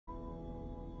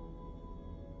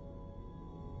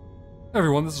Hey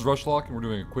everyone, this is Rushlock, and we're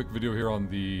doing a quick video here on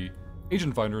the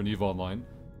Agent Finder in EVE Online.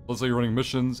 Let's say you're running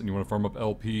missions and you want to farm up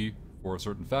LP for a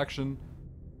certain faction.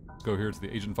 Let's go here to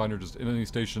the Agent Finder, just in any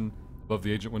station. Above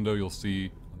the Agent window, you'll see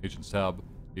on the Agents tab,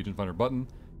 the Agent Finder button.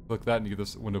 Click that and you get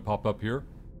this window pop up here.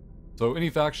 So any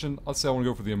faction, let's say I want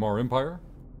to go for the Amarr Empire.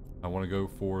 I want to go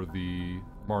for the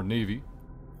Amarr Navy.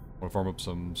 I want to farm up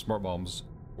some smart bombs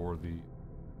for the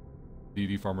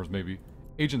DD farmers maybe.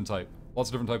 Agent type, lots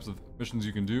of different types of missions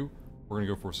you can do. We're going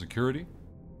to go for security,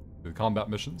 the combat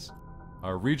missions.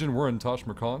 Our region, we're in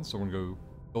Tashmerkan, so we're going to go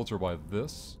filter by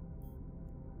this.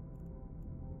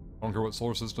 I don't care what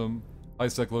solar system, high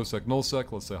sec, low sec, null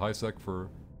sec. Let's say high sec for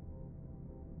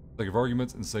sake of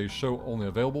arguments and say show only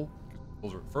available.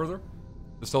 Filter it further.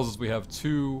 This tells us we have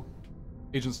 2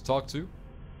 agents to talk to.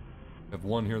 We have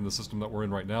 1 here in the system that we're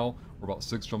in right now. We're about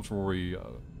 6 jumps from where we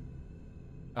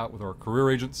at with our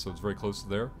career agents, so it's very close to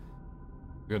there.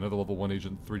 We got another level 1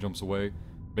 agent 3 jumps away.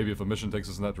 Maybe if a mission takes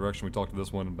us in that direction, we talk to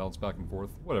this one and bounce back and forth.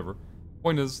 Whatever.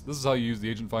 Point is, this is how you use the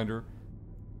Agent Finder.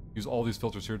 Use all these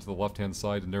filters here to the left-hand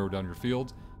side to narrow down your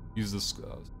field. Use this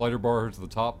slider bar here to the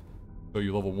top. Show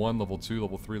you level 1, level 2,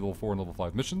 level 3, level 4, and level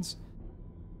 5 missions.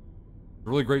 It's a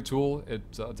really great tool. It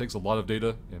takes a lot of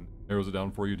data and narrows it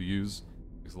down for you to use.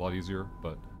 Makes it a lot easier.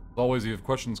 But as always, if you have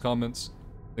questions, comments,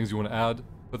 things you want to add,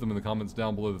 put them in the comments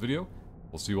down below the video.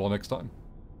 We'll see you all next time.